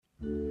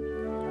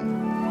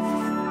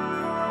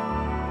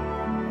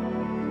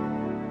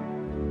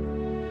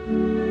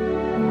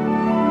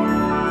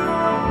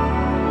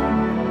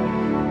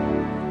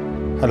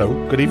Hello,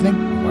 good evening,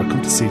 and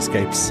welcome to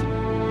Seascapes.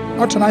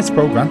 On tonight's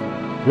programme,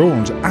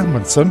 Roland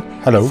Amundsen,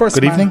 hello, First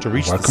good evening, to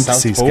reach welcome the to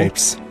South Pole.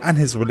 Seascapes, and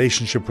his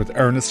relationship with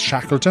Ernest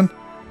Shackleton,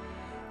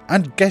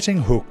 and Getting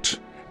Hooked,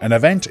 an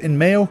event in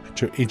Mayo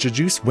to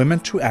introduce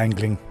women to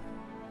angling.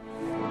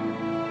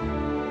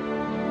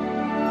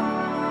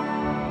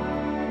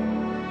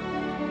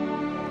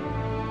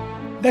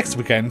 Next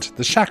weekend,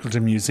 the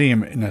Shackleton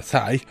Museum in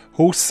Athy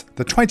hosts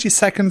the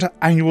 22nd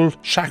annual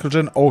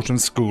Shackleton Autumn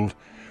School,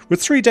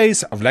 with 3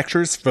 days of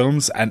lectures,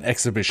 films and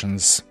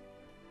exhibitions.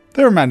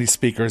 There are many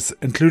speakers,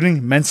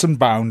 including Menson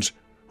Bound,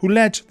 who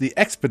led the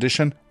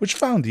expedition which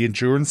found the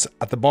Endurance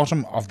at the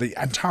bottom of the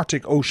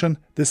Antarctic Ocean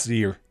this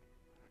year.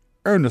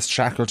 Ernest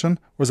Shackleton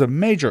was a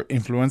major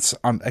influence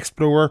on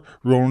explorer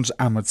Roland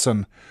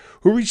Amundsen,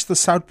 who reached the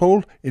South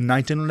Pole in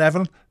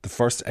 1911, the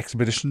first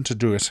expedition to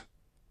do it.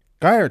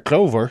 Geir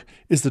Clover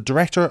is the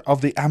director of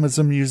the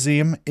Amundsen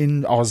Museum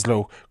in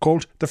Oslo,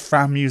 called the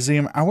Fram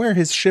Museum, and where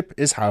his ship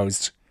is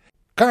housed.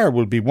 Geir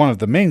will be one of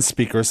the main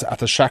speakers at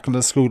the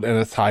Shackleton School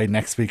in Athy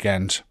next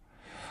weekend.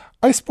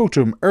 I spoke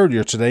to him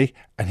earlier today,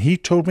 and he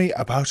told me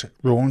about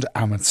Roland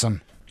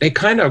Amundsen. They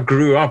kind of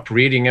grew up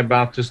reading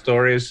about the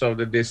stories of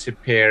the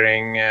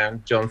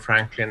disappearing John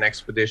Franklin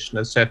expedition,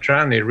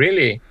 etc., and they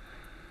really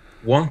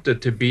wanted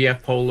to be a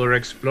polar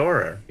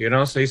explorer,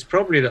 so he's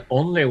probably the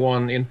only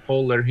one in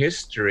polar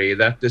history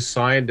that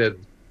decided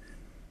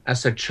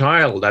as a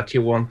child that he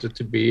wanted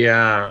to be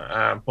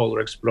a polar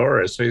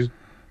explorer. So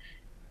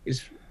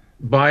he's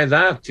by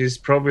that, he's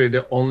probably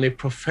the only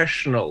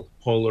professional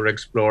polar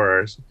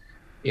explorers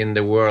in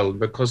the world,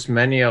 because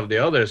many of the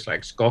others,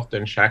 like Scott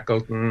and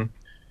Shackleton,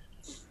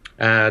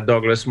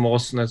 Douglas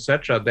Mawson,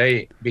 etc.,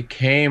 they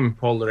became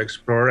polar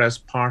explorers as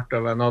part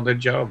of another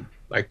job,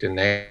 like the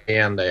Navy,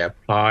 and they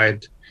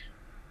applied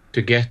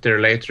to get there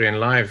later in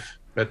life.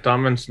 But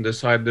Amundsen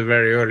decided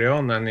very early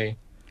on, and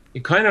he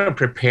kind of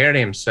prepared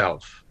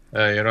himself,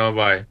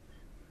 by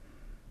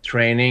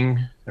training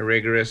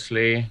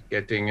rigorously,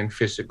 getting in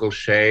physical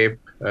shape,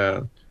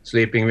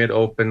 sleeping with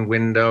open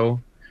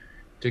window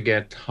to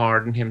get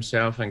hardened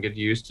himself and get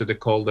used to the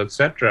cold,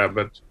 etc.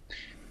 But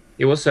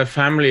he was a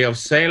family of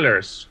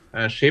sailors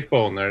and ship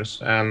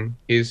owners, and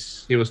he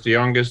was the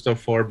youngest of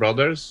 4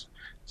 brothers.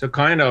 So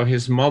kind of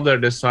his mother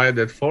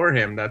decided for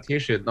him that he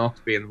should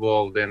not be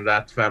involved in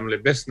that family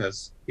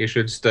business. He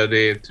should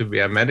study to be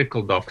a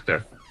medical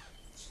doctor.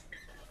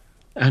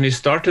 And he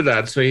started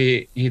that. So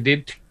he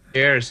did 2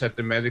 years at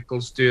the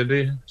medical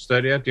study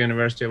at the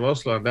University of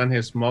Oslo, and then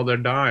his mother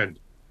died.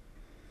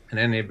 And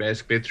then he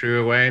basically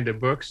threw away the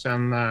books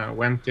and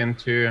went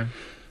into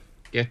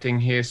getting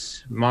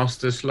his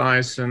master's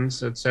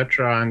license,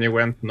 etc. And he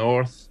went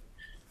north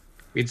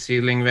with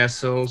sealing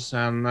vessels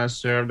and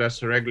served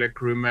as a regular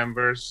crew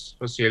members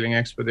for sealing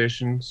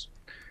expeditions.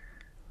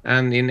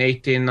 And in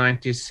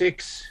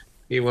 1896,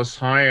 he was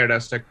hired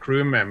as a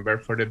crew member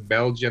for the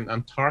Belgian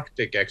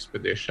Antarctic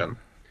expedition.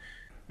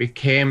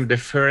 Became the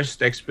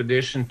first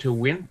expedition to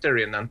winter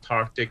in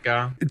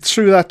Antarctica.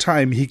 Through that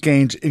time, he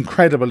gained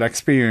incredible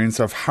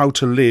experience of how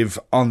to live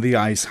on the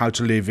ice, how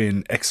to live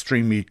in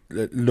extremely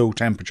low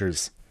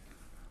temperatures.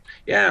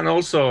 Yeah, and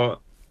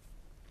also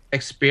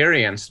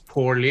experienced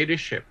poor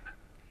leadership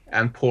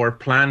and poor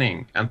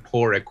planning and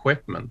poor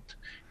equipment,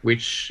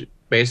 which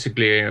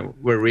basically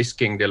were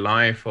risking the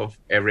life of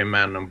every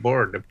man on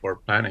board, the poor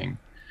planning.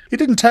 He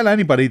didn't tell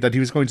anybody that he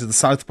was going to the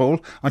South Pole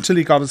until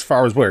he got as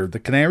far as where? The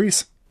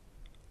Canaries?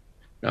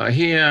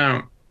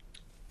 The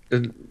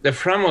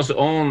Fram was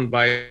owned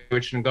by the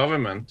Norwegian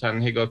government,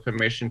 and he got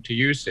permission to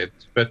use it.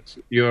 But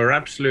you're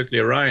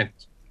absolutely right.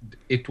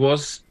 It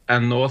was a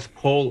North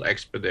Pole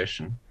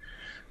expedition.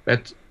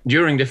 But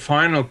during the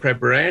final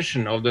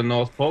preparation of the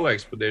North Pole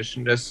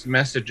expedition, there's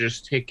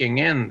messages ticking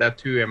in that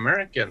 2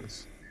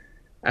 Americans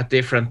at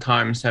different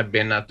times have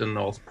been at the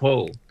North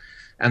Pole.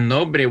 And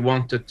nobody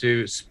wanted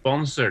to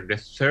sponsor the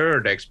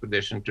 3rd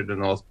expedition to the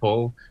North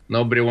Pole.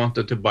 Nobody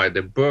wanted to buy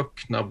the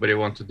book. Nobody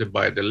wanted to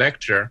buy the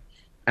lecture.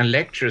 And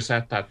lectures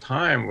at that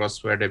time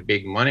was where the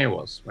big money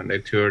was, when they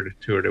toured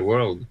the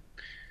world.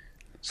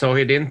 So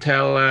he didn't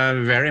tell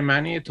very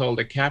many. He told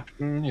the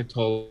captain, he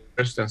told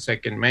first and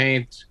second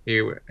mate,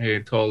 he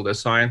told the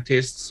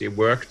scientists he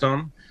worked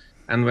on.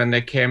 And when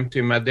they came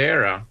to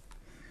Madeira,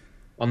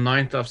 on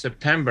 9th of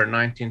September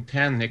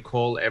 1910, he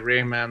called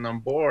every man on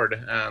board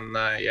and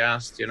he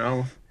asked,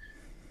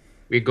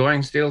 we're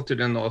going still to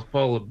the North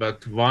Pole,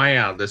 but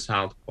via the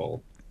South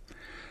Pole.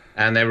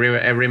 And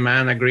every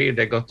man agreed.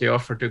 They got the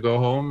offer to go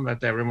home,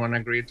 but everyone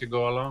agreed to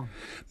go along.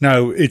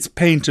 Now, it's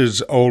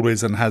painted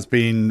always and has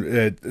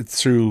been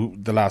through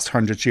the last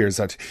 100 years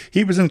that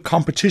he was in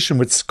competition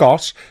with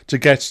Scott to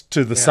get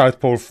to the South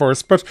Pole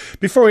first. But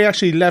before he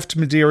actually left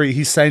Madeira,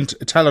 he sent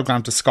a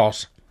telegram to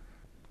Scott.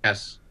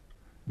 Yes.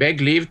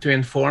 Beg leave to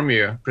inform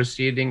you,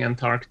 proceeding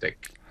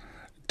Antarctic.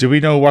 Do we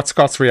know what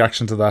Scott's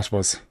reaction to that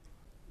was?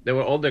 There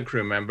were other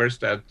crew members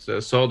that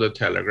saw the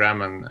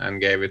telegram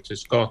and gave it to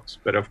Scott.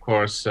 But of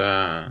course,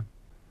 I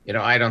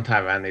don't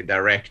have any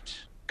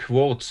direct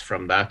quotes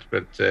from that,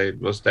 but it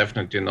was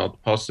definitely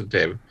not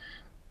positive.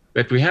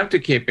 But we have to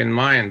keep in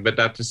mind, but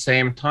at the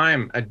same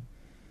time, a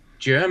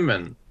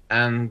German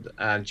and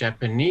a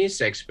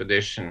Japanese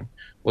expedition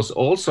was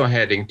also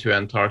heading to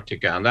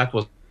Antarctica, and that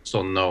was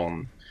also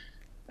known.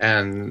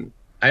 And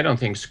I don't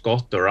think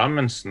Scott or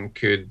Amundsen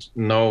could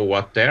know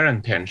what their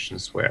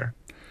intentions were.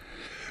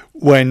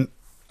 When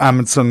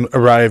Amundsen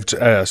arrived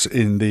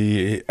in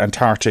the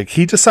Antarctic,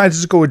 he decided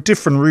to go a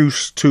different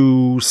route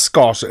to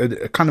Scott,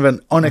 a kind of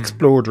an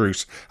unexplored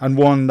route, and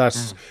one that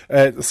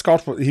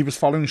Scott, he was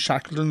following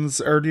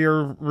Shackleton's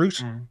earlier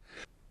route.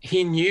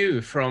 He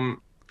knew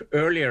from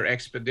earlier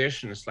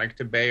expeditions like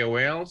the Bay of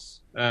Whales,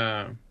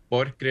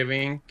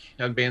 Borchgrevink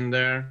had been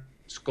there,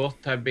 Scott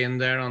had been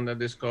there on the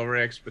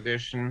Discovery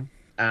expedition,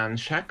 and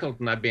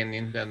Shackleton had been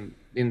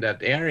in that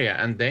area,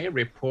 and they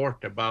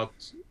report about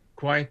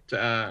quite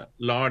a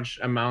large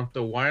amount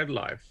of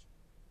wildlife,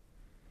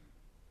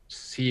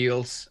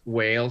 seals,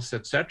 whales,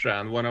 etc.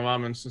 And one of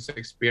Amundsen's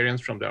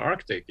experience from the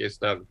Arctic is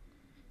that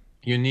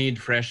you need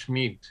fresh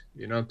meat,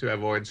 to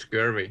avoid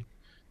scurvy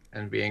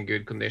and be in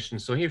good condition.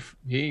 So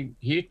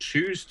he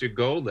chose to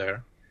go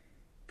there.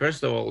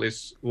 First of all,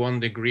 it's 1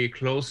 degree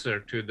closer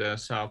to the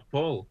South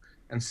Pole,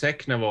 and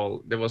second of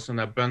all, there was an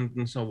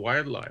abundance of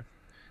wildlife.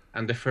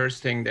 And the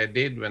first thing they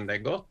did when they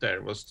got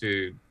there was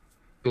to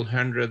kill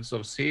hundreds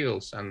of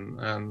seals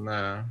and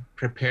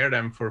prepare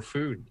them for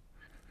food.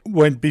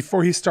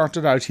 Before he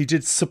started out, he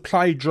did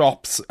supply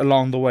drops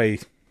along the way.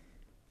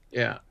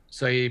 Yeah,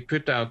 so he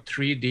put out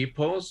 3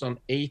 depots on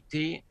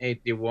 80,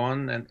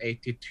 81, and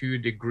 82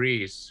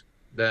 degrees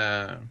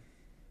the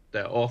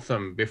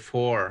autumn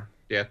before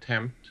the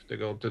attempt to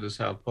go to the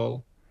South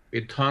Pole,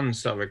 with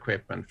tons of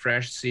equipment,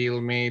 fresh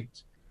seal meat,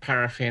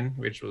 paraffin,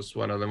 which was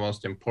one of the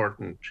most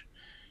important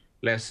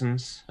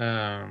lessons,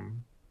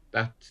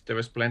 that there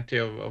was plenty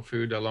of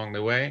food along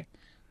the way.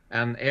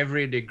 And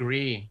every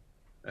degree,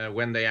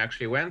 when they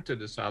actually went to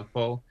the South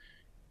Pole,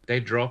 they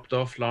dropped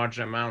off large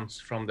amounts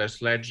from their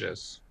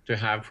sledges to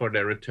have for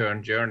their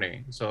return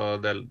journey. So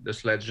the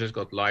sledges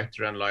got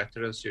lighter and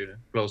lighter as you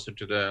closer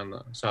to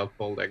the South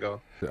Pole they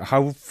got.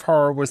 How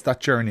far was that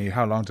journey?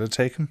 How long did it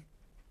take him?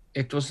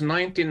 It was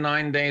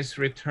 99 days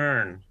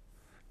return.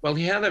 Well,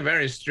 he had a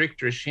very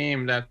strict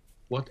regime that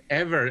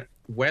whatever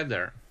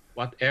weather,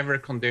 whatever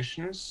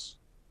conditions,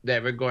 they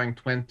were going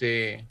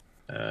 20,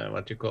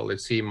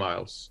 sea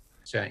miles.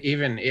 So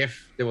even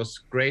if there was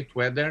great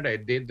weather, they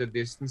did the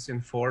distance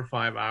in 4 or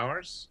 5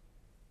 hours,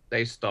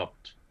 they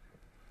stopped.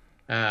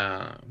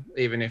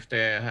 Even if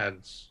they had,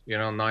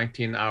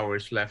 19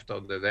 hours left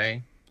of the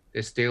day,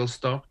 they still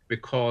stopped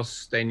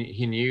because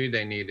he knew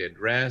they needed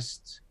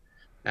rest.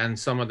 And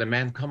some of the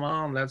men, come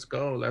on, let's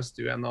go, let's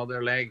do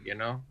another leg,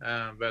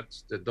 But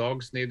the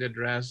dogs needed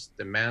rest,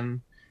 the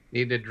men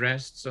needed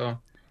rest. So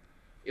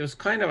it was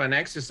kind of an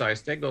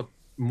exercise. They got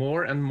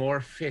more and more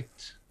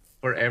fit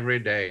for every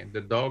day.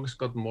 The dogs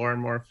got more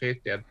and more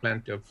fit. They had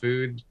plenty of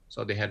food,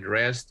 so they had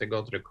rest, they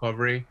got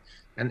recovery.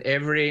 And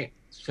every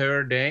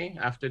third day,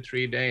 after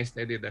 3 days,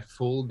 they did a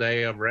full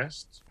day of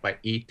rest by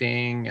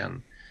eating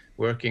and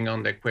working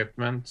on the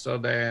equipment. So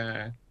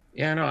they,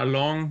 a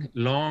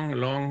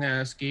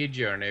long ski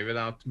journey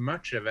without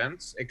much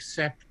events,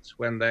 except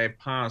when they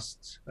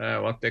passed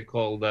what they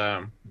call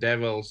the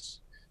Devil's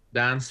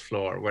Dance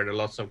Floor, where there are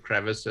lots of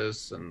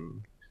crevices,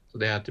 and so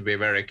they had to be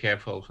very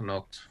careful for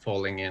not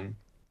falling in.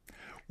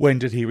 When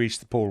did he reach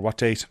the pole? What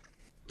date?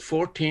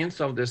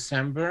 14th of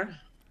December,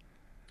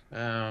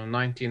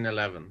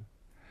 1911.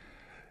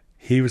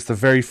 He was the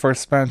very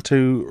first man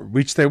to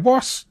reach there.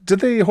 What?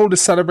 Did they hold a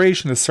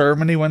celebration, a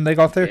ceremony when they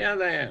got there?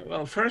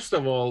 Yeah, first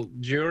of all,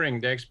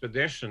 during the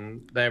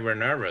expedition, they were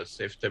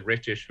nervous if the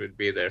British would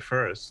be there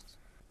first.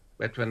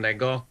 But when they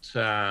got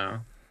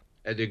a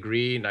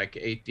degree like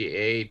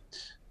 88,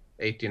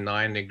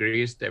 89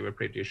 degrees, they were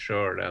pretty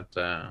sure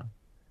that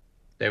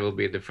they will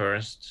be the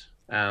first.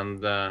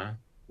 And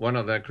one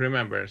of the crew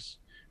members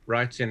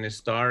writes in his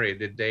diary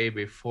the day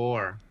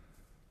before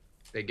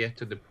they get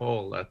to the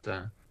pole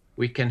that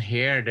we can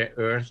hear the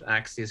Earth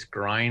axis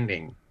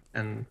grinding,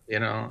 and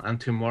and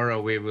tomorrow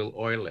we will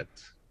oil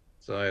it.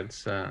 So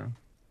it's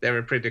they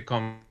were pretty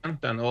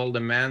confident, and all the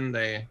men,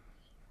 they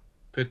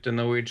put the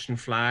Norwegian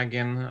flag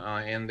in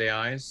the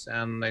ice,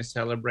 and they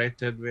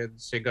celebrated with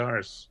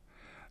cigars.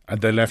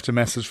 And they left a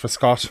message for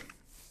Scott.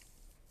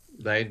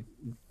 They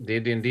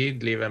did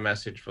indeed leave a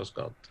message for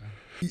Scott.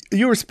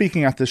 You were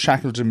speaking at the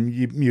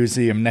Shackleton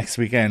Museum next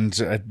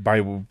weekend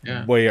by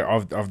way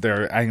of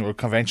their annual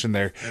convention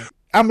there. Yeah.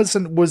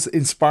 Amundsen was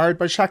inspired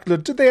by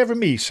Shackleton. Did they ever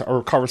meet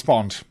or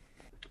correspond?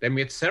 They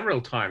met several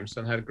times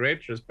and had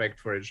great respect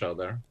for each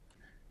other.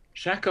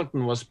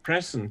 Shackleton was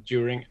present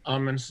during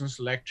Amundsen's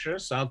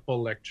lectures, South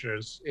Pole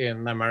lectures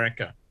in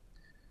America.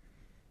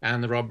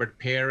 And Robert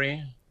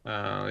Peary,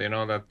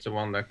 that's the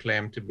one that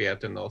claimed to be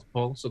at the North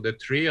Pole. So the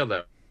three of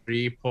them,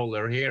 3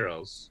 polar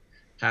heroes,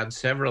 had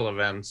several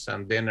events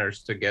and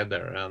dinners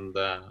together. And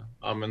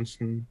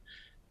Amundsen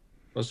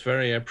was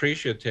very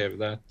appreciative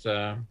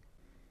that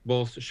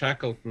both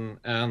Shackleton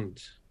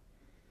and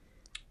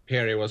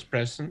Peary was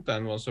present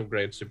and was of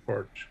great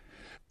support.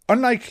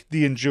 Unlike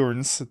the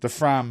Endurance, the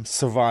Fram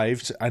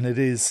survived, and it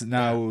is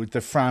now the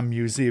Fram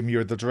Museum.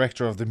 You're the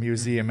director of the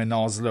museum in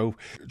Oslo.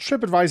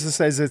 TripAdvisor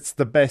says it's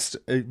the best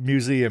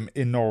museum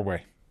in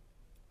Norway.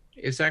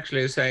 It's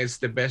actually say it's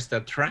the best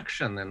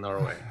attraction in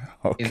Norway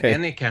in Okay.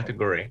 any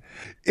category.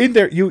 In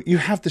there, you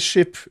have the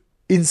ship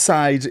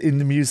inside in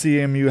the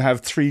museum. You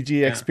have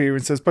 3D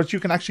experiences, but you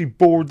can actually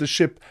board the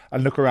ship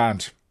and look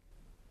around.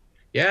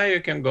 Yeah,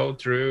 you can go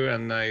through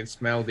and it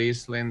smells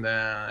diesel in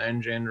the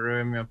engine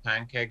room, your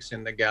pancakes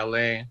in the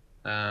galley.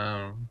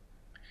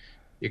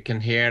 You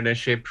can hear the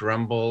ship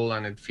rumble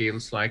and it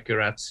feels like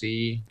you're at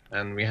sea.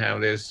 And we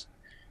have this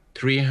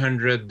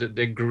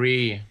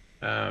 300-degree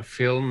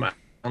film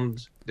on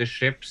the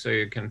ship, so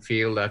you can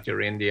feel that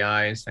you're in the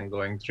ice and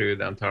going through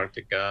the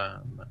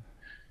Antarctica.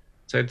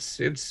 So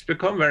it's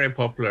become very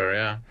popular,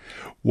 yeah.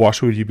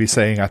 What will you be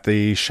saying at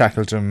the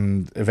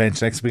Shackleton event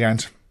next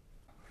weekend?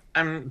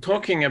 I'm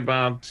talking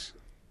about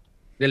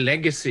the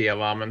legacy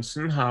of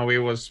Amundsen, how he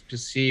was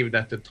perceived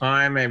at the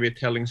time, maybe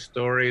telling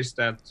stories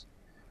that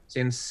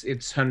since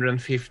it's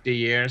 150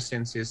 years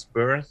since his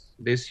birth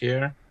this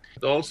year.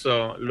 But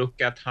also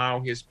look at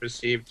how he's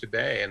perceived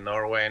today in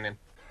Norway.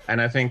 And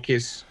I think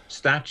his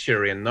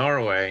stature in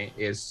Norway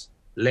is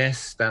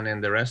less than in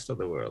the rest of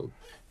the world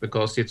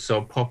because it's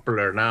so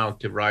popular now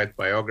to write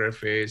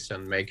biographies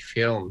and make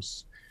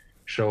films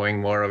showing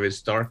more of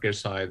his darker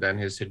side than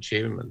his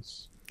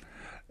achievements.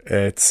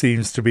 It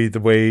seems to be the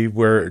way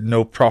where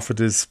no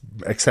prophet is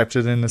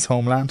accepted in his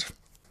homeland.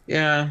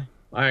 Yeah,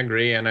 I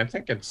agree. And I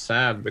think it's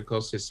sad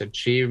because his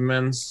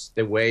achievements,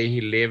 the way he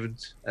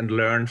lived and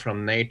learned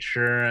from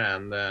nature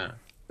and the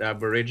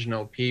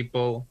Aboriginal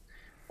people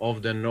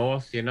of the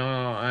North,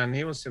 and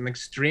he was an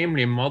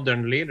extremely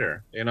modern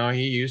leader.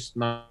 He used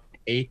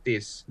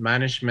 1980s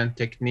management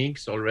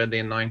techniques already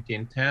in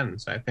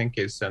 1910s. I think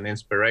it's an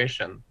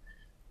inspiration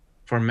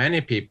for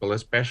many people,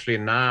 especially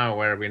now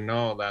where we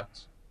know that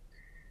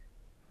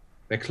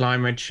the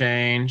climate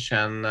change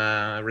and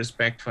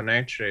respect for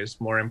nature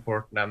is more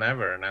important than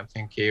ever. And I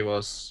think he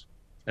was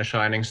a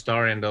shining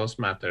star in those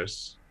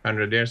matters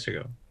 100 years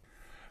ago.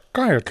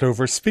 Geir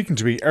Clover speaking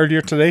to me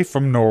earlier today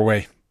from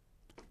Norway.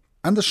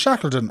 And the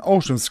Shackleton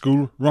Autumn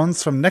School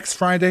runs from next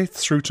Friday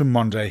through to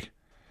Monday.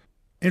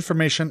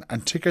 Information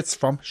and tickets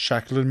from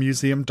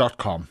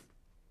shackletonmuseum.com.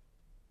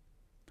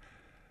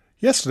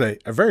 Yesterday,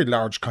 a very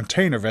large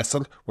container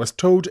vessel was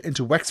towed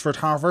into Wexford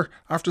Harbour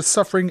after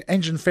suffering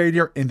engine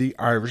failure in the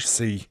Irish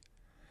Sea.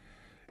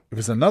 It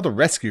was another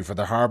rescue for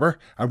the harbour,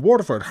 and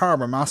Waterford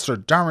Harbour Master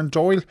Darren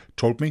Doyle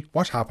told me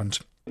what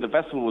happened. The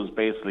vessel was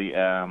basically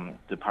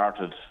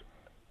departed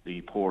the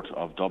port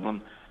of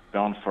Dublin,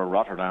 bound for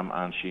Rotterdam,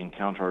 and she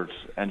encountered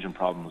engine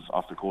problems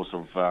off the coast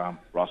of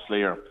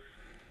Rosslare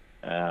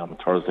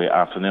Thursday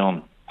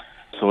afternoon.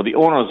 So the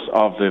owners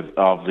of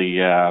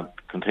the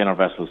container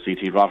vessel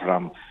CT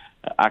Rotterdam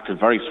acted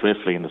very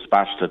swiftly and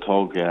dispatched a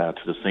tug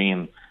to the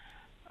scene,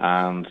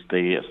 and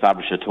they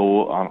established a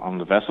tow on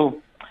the vessel.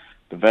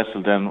 The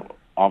vessel then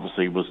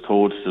obviously was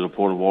towed to the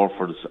Port of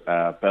Waterford's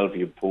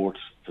Bellevue Port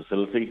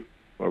facility,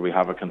 where we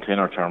have a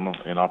container terminal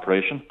in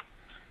operation.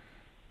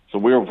 So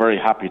we were very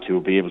happy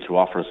to be able to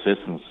offer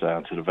assistance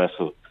to the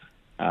vessel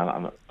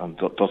and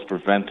thus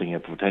preventing a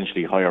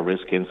potentially higher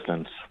risk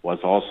incident,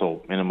 whilst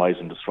also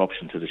minimising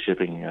disruption to the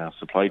shipping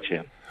supply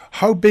chain.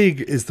 How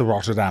big is the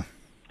Rotterdam?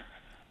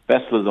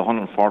 Vessel is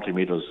 140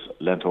 metres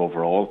length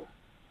overall.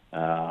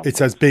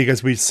 It's as big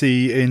as we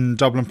see in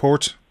Dublin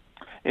Port?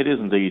 It is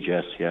indeed,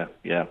 yes,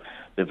 yeah.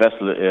 The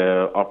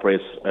vessel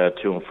operates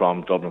to and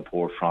from Dublin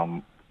Port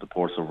from the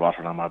ports of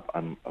Rotterdam, I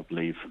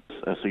believe.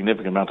 A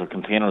significant amount of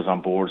containers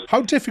on board.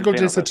 How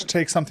difficult is it to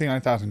take something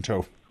like that in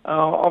tow?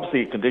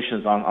 Obviously,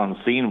 conditions on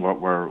scene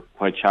were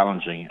quite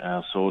challenging.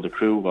 So the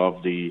crew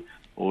of the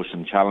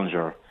Ocean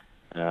Challenger,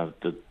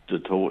 the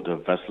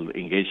vessel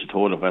engaged to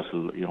tow the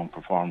vessel,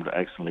 performed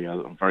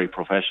excellently, very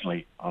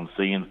professionally on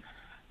scene,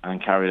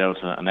 and carried out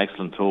an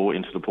excellent tow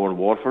into the Port of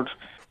Waterford.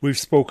 We've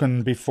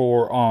spoken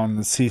before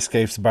on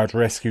Seascapes about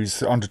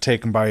rescues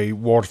undertaken by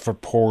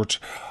Waterford Port.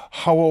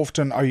 How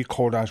often are you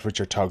called out with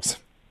your tugs?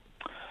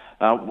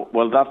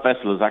 Well, that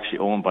vessel is actually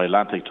owned by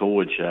Atlantic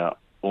Towage,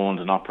 owned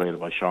and operated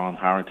by Sean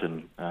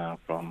Harrington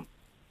from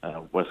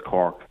West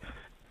Cork.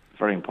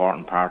 Very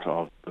important part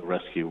of the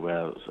rescue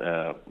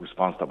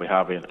response that we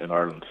have in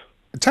Ireland.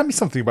 Tell me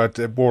something about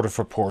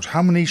Waterford Port.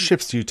 How many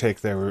ships do you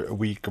take there a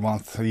week, a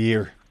month, a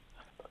year?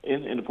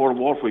 In the Port of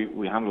Waterford,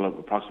 we handle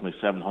approximately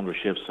 700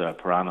 ships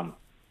per annum,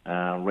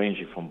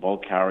 ranging from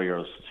bulk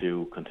carriers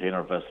to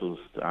container vessels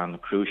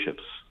and cruise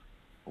ships.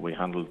 We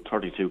handle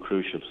 32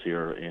 cruise ships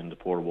here in the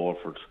Port of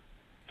Waterford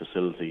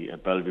facility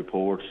at Bellevue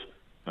Port,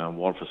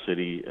 Waterford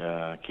City,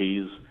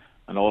 Quays,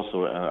 and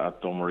also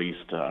at Dunmore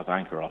East, at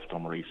Anchor off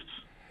Dunmore East.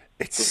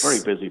 It's a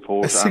very busy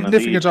port. A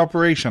significant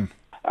operation.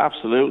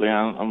 Absolutely,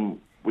 and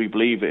we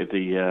believe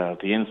the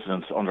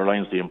incident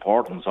underlines the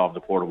importance of the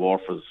Port of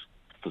Waterford's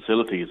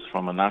facilities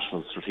from a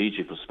national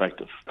strategic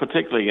perspective,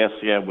 particularly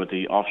with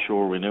the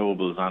offshore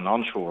renewables and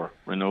onshore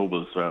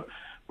renewables.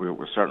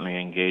 We're certainly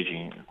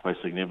engaging quite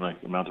a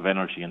significant amount of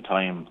energy and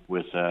time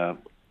with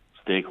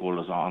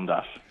stakeholders on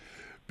that.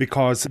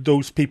 Because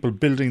those people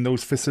building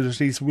those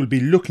facilities will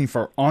be looking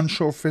for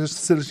onshore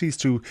facilities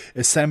to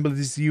assemble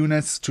these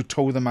units to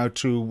tow them out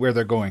to where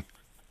they're going.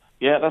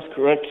 Yeah, that's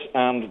correct.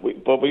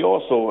 But we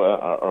also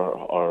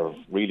are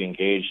really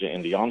engaged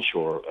in the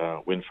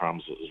onshore wind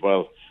farms as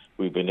well.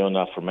 We've been doing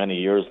that for many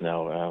years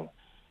now.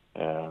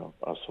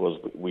 I suppose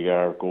we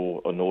are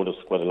go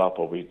unnoticed quite a lot,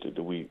 but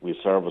we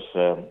service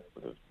the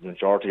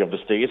majority of the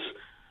states.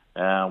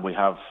 We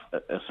have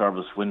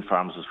service wind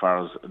farms as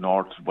far as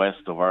north,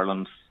 west of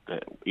Ireland,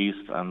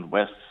 east and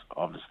west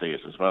of the state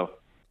as well.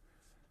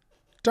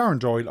 Darren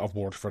Doyle of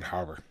Waterford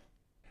Harbour.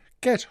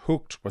 Get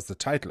Hooked was the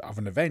title of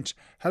an event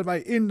held by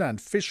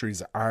Inland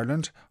Fisheries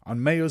Ireland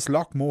on Mayo's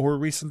Lough Moher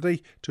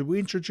recently to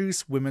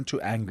introduce women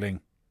to angling.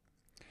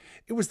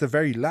 It was the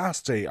very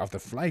last day of the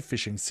fly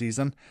fishing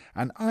season,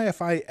 and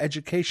IFI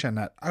Education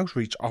and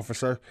Outreach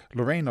Officer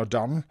Lorraine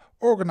O'Donnell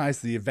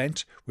organised the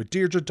event with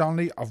Deirdre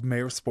Donnelly of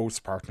Mayo Sports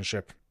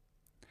Partnership.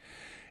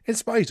 In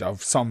spite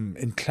of some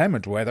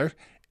inclement weather,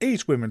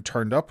 8 women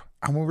turned up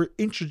and were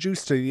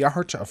introduced to the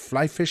art of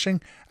fly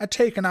fishing and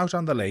taken out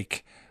on the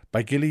lake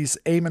by Gillies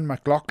Eamon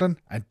McLaughlin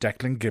and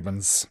Declan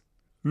Gibbons.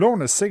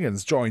 Lorna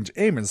Siggins joined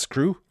Eamon's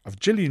crew of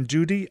Gillian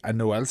Doody and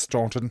Noelle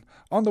Staunton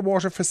on the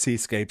water for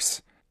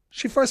seascapes.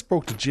 She first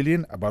spoke to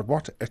Gillian about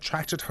what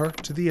attracted her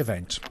to the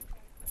event.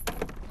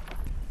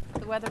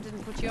 The weather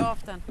didn't put you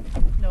off then?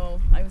 No,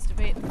 I was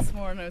debating this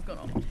morning. I was going,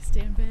 oh, will I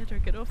stay in bed or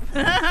get up?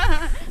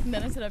 And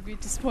then I said I'd be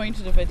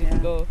disappointed if I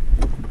didn't go.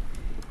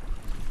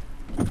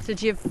 So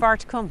did you have far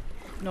to come?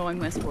 No, I'm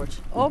Westport.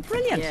 Oh,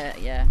 brilliant.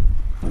 Yeah.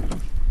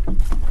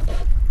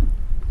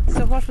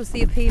 So what was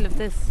the appeal of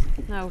this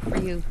now for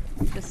you?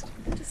 Just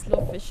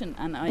love fishing,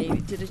 and I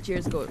did it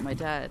years ago with my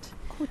dad.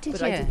 Oh, did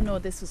but you? I didn't know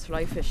this was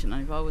fly fishing.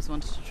 I've always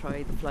wanted to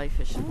try the fly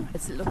fishing.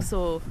 It looks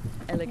so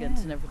elegant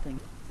and everything.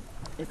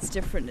 It's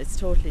different. It's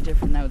totally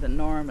different now than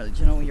normal.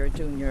 You know, you're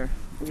doing your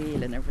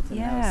reel and everything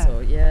now.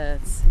 So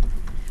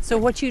So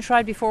what you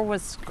tried before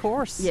was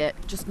coarse? Yeah,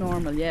 just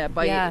normal. Yeah,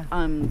 by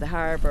the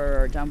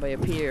harbour or down by a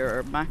pier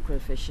or mackerel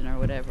fishing or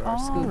whatever, or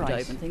scuba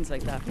diving, things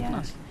like that.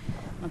 Yeah.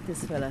 Not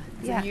this fella.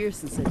 It's a year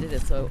since I did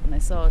it. So when I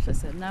saw it, I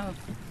said, now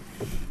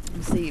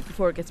we'll see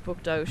before it gets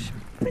booked out.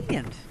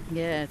 Brilliant.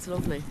 Yeah, it's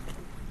lovely.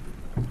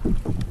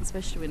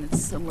 Especially when it's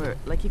somewhere,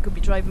 like you could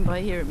be driving by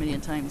here a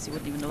million times, you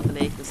wouldn't even know the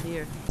lake was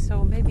here.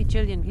 So maybe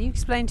Gillian, can you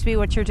explain to me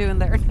what you're doing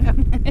there?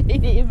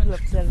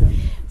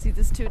 See,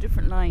 there's 2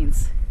 different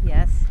lines.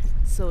 Yes.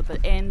 So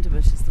the end of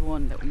it is the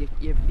one that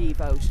you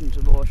leave out into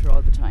the water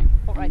all the time.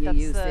 Oh, right, that's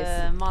use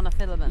this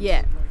monofilament.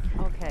 Yeah.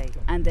 Okay.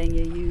 And then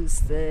you use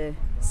see,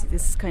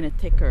 this is kind of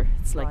thicker.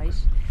 It's like, right.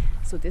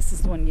 So this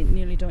is the one you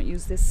nearly don't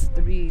use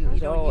the reel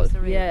at all. Use the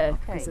reel. Yeah,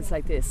 because it's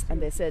like this.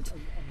 And they said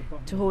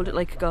to hold it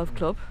like a golf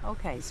club.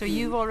 Okay, so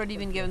you've already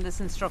been given this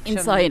instruction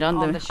inside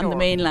on the shore. On the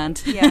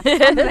mainland. Yeah,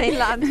 on the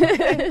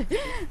mainland.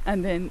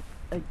 And then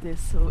like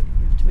this, so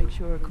you have to make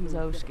sure it comes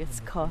out, gets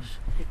caught.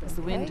 Because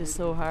the wind is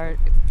so high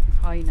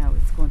now,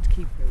 it's going to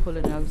keep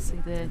pulling out. See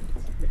there?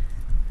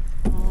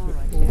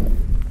 Alright.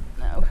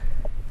 Now.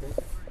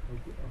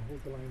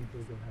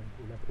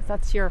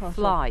 That's your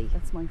fly.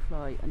 That's my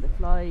fly. And the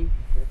fly,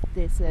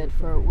 they said,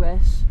 for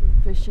wet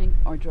fishing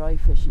or dry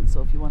fishing.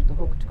 So if you want the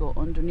hook to go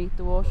underneath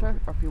the water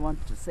or if you want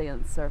it to stay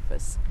on the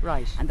surface.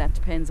 Right. And that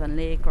depends on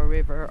lake or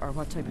river or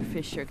what type of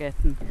fish you're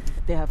getting.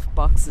 They have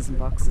boxes and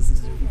boxes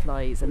of different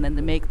flies, and then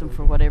they make them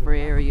for whatever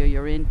area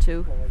you're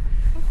into.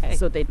 Okay.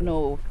 So they'd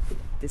know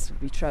this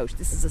would be trout.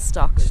 This is a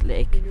stocked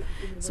lake.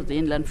 So the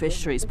inland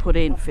fisheries put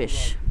in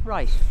fish.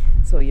 Right.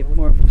 So you have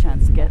more of a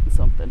chance of getting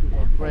something.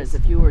 Whereas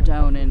if you were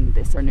down in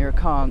this or near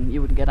Kong, you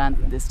wouldn't get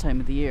anything this time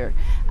of the year.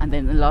 And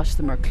then a lot of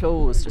them are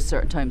closed at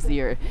certain times of the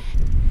year.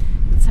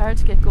 It's hard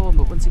to get going,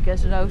 but once you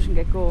get it out and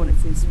get going, it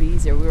seems to be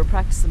easier. We were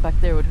practicing back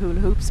there with hula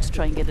hoops to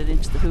try and get it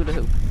into the hula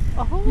hoop.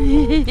 Oh,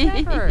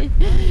 clever.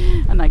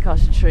 And I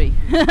caught a tree.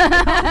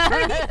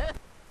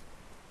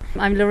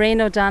 I'm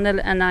Lorraine O'Donnell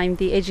and I'm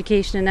the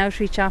Education and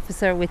Outreach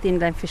Officer with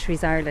Inland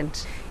Fisheries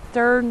Ireland.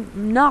 There are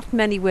not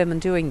many women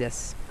doing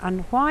this.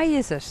 And why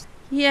is it?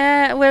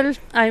 Yeah, well,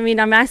 I mean,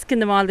 I'm asking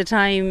them all the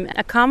time.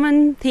 A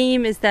common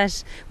theme is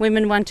that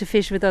women want to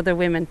fish with other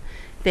women.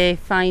 They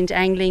find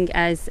angling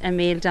as a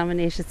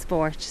male-dominated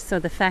sport. So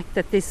the fact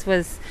that this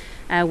was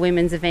a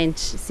women's event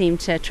seemed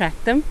to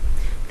attract them.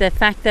 The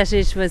fact that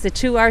it was a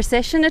 2-hour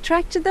session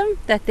attracted them,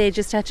 that they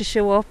just had to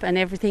show up and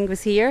everything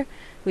was here.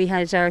 We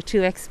had our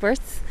 2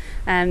 experts,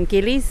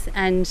 Gillies,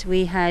 and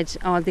we had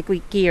all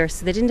the gear,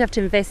 so they didn't have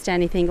to invest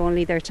anything,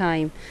 only their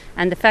time.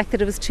 And the fact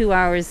that it was 2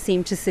 hours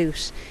seemed to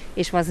suit.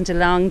 It wasn't a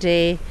long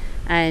day,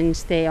 and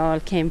they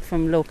all came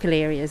from local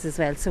areas as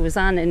well. So it was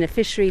on in a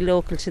fishery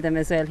local to them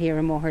as well here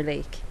in Moher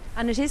Lake.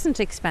 And it isn't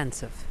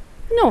expensive.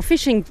 No,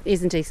 fishing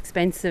isn't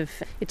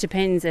expensive. It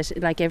depends.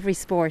 Like every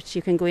sport,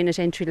 you can go in at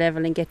entry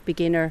level and get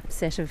beginner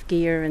set of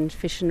gear and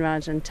fishing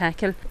rod and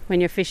tackle. When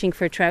you're fishing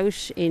for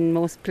trout, in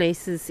most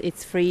places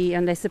it's free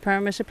unless a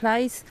permit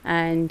applies.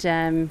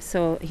 And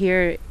so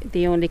here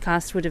the only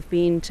cost would have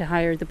been to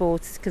hire the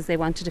boats because they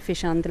wanted to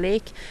fish on the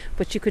lake.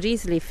 But you could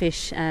easily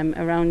fish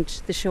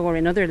around the shore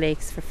in other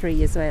lakes for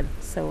free as well.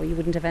 So you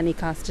wouldn't have any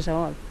cost at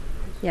all.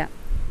 Yeah.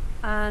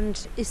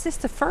 And is this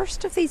the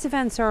first of these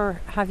events, or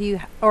have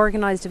you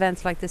organised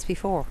events like this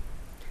before?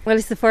 Well,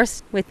 it's the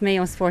first with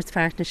Mayo Sports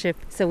Partnership,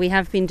 so we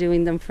have been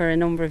doing them for a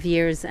number of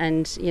years,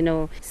 and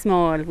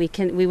small.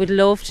 We would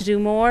love to do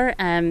more,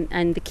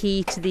 and the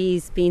key to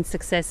these being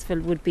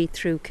successful would be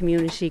through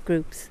community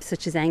groups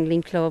such as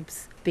angling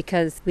clubs,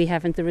 because we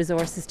haven't the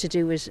resources to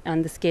do it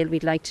on the scale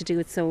we'd like to do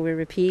it. So we're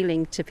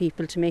appealing to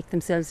people to make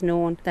themselves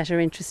known that are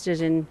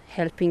interested in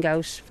helping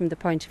out from the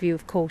point of view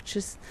of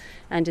coaches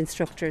and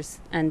instructors,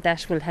 and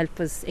that will help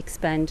us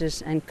expand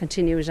it and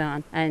continue it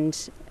on.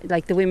 And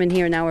like the women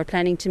here now are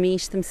planning to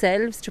meet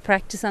themselves to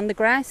practice on the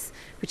grass,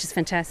 which is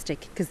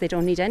fantastic because they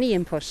don't need any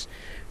input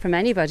from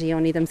anybody,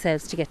 only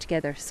themselves to get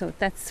together. So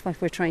that's what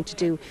we're trying to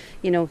do,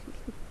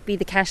 be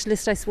the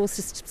catalyst, I suppose,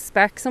 to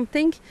spark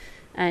something.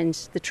 And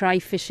the try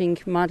fishing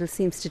model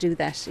seems to do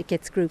that. It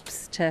gets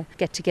groups to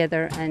get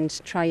together and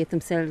try it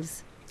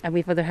themselves. And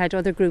we've had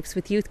other groups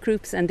with youth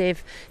groups, and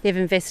they've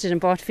invested and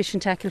bought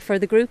fishing tackle for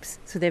the groups.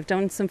 So they've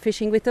done some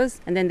fishing with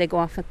us, and then they go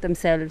off it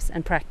themselves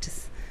and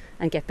practice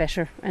and get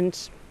better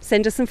and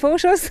send us some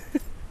photos.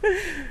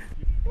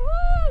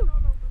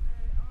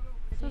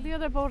 So the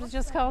other boat has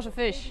just caught a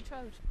fish.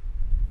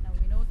 Now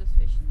we know there's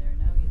fish in there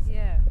now. You see.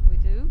 Yeah, we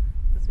do,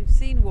 because we've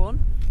seen one.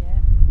 Yeah.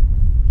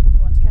 You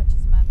want to catch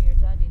his mammy or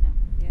daddy now?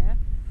 Yeah.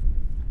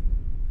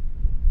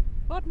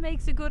 What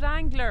makes a good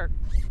angler?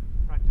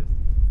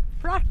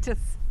 Practice.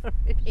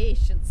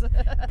 Patience.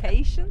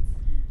 Patience.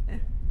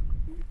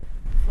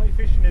 Fly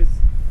fishing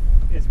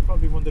is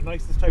probably one of the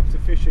nicest types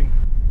of fishing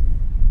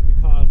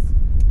because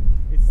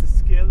it's the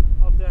skill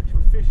of the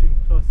actual fishing,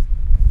 plus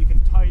you can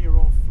tie your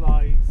own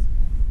flies.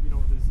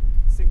 There's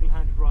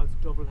single-handed rods,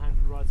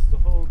 double-handed rods. There's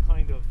a whole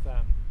kind of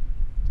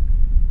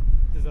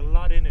there's a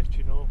lot in it,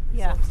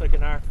 Yeah. It's like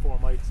an art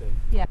form, I'd say.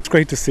 Yeah. It's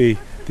great to see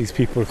these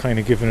people kind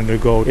of giving it a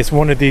go. It's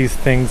one of these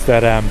things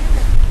that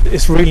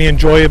it's really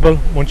enjoyable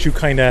once you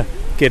kind of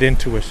get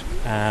into it.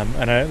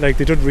 And they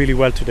did really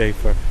well today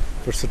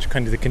for such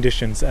kind of the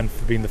conditions and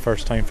for being the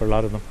first time for a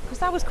lot of them. Because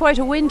that was quite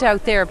a wind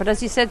out there, but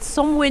as you said,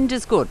 some wind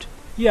is good.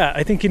 Yeah,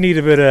 I think you need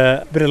a bit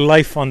of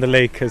life on the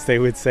lake, as they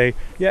would say.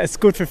 Yeah, it's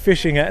good for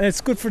fishing, and it's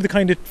good for the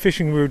kind of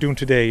fishing we were doing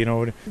today.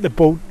 The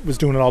boat was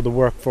doing all the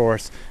work for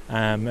us,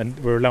 and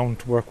we were allowed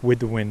to work with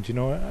the wind.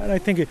 And I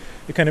think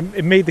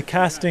it made the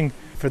casting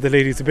for the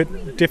ladies a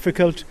bit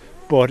difficult,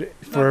 but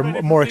for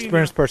a more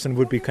experienced person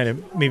would be kind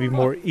of maybe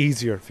more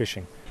easier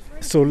fishing.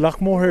 So Loch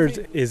Moher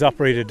is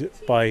operated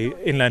by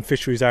Inland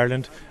Fisheries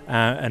Ireland,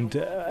 and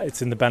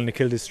it's in the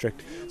Ballynakill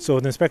district. So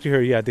the inspector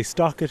here, they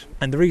stock it,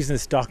 and the reason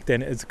it's stocked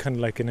then is kind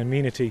of like an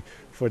amenity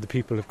for the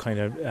people of kind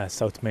of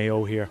South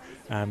Mayo here.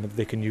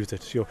 They can use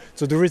it.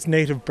 So there is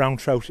native brown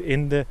trout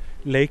in the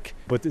lake,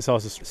 but it's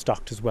also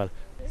stocked as well.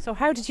 So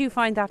how did you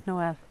find that,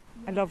 Noelle?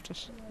 I loved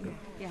it.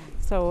 Yeah.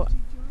 So,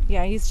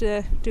 I used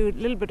to do a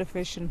little bit of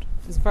fishing.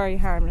 It was very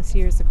harmless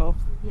years ago.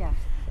 Yeah.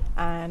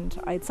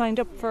 And I'd signed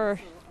up for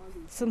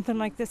something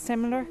like this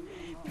similar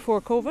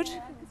before COVID,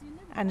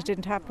 and it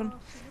didn't happen.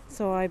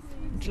 So I'm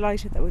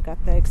delighted that we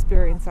got the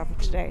experience of it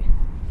today.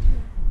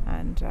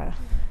 And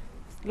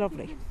it's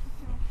lovely.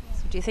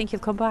 So do you think you'll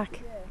come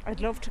back?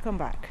 I'd love to come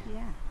back.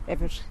 Yeah.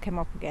 If it came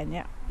up again,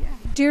 yeah.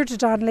 Deirdre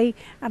Donnelly,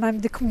 and I'm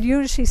the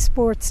Community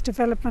Sports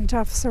Development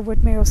Officer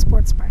with Mayo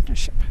Sports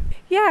Partnership.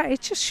 Yeah,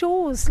 it just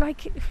shows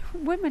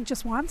women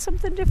just want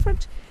something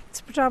different.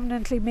 It's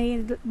predominantly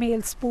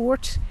male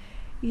sport.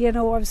 I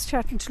was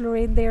chatting to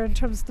Lorraine there in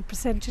terms of the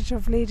percentage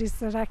of ladies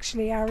that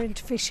actually are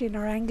into fishing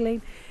or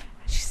angling.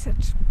 She said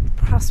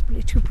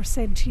possibly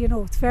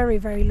 2%, it's very,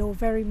 very low,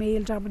 very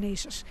male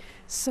dominated.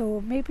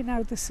 So maybe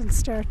now this will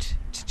start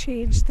to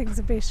change things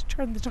a bit,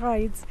 turn the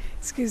tides,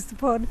 excuse the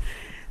pun.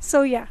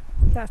 So yeah,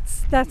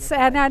 that's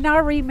and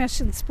our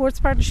remit in Sports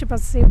Partnership,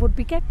 as I say, would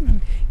be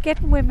getting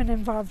women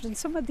involved in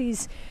some of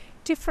these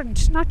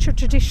different, not your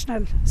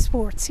traditional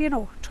sports,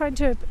 trying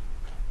to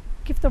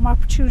give them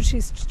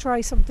opportunities to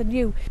try something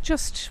new,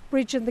 just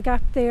bridging the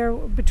gap there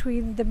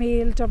between the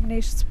male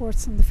dominated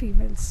sports and the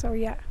females. So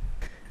yeah.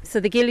 So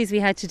the gillies we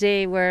had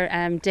today were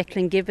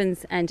Declan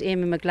Gibbons and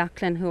Eamon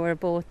McLaughlin, who are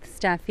both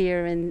staff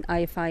here in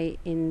IFI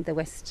in the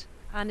West.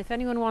 And if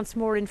anyone wants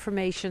more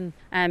information,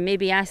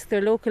 maybe ask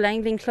their local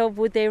angling club,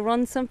 would they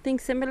run something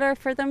similar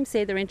for them?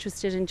 Say they're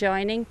interested in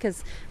joining,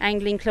 because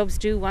angling clubs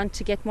do want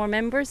to get more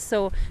members.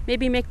 So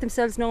maybe make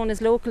themselves known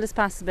as local as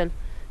possible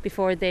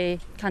before they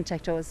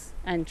contact us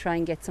and try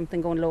and get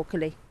something going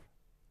locally.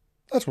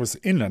 That was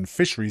Inland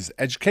Fisheries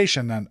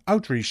Education and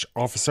Outreach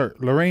Officer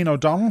Lorraine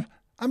O'Donnell,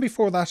 and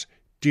before that,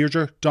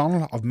 Deirdre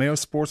Donnell of Mayo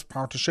Sports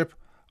Partnership,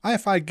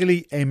 IFI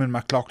Gilly Eamon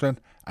McLaughlin,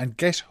 and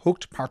Get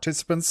Hooked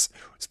participants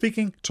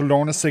speaking to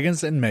Lorna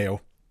Siggins in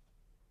Mayo.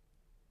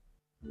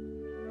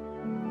 And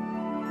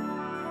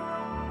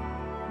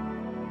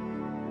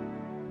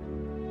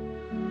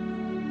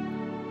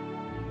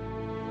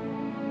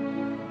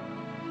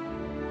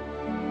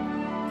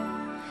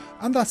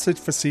that's it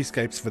for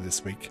Seascapes for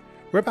this week.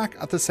 We're back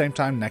at the same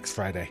time next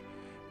Friday.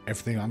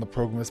 Everything on the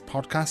programme as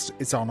podcast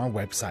is on our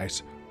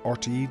website,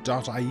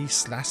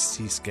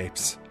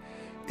 rte.ie/seascapes.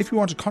 If you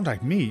want to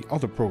contact me or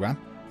the programme,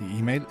 the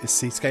email is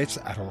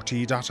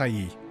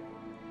seascapes@rte.ie.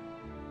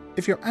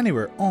 If you're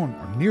anywhere on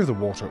or near the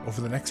water over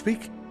the next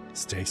week,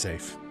 stay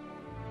safe.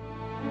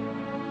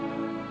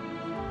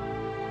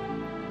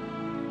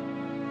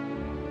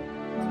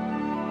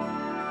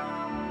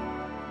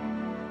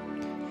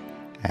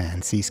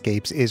 And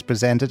Seascapes is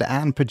presented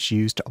and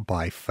produced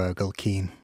by Fergal Keane.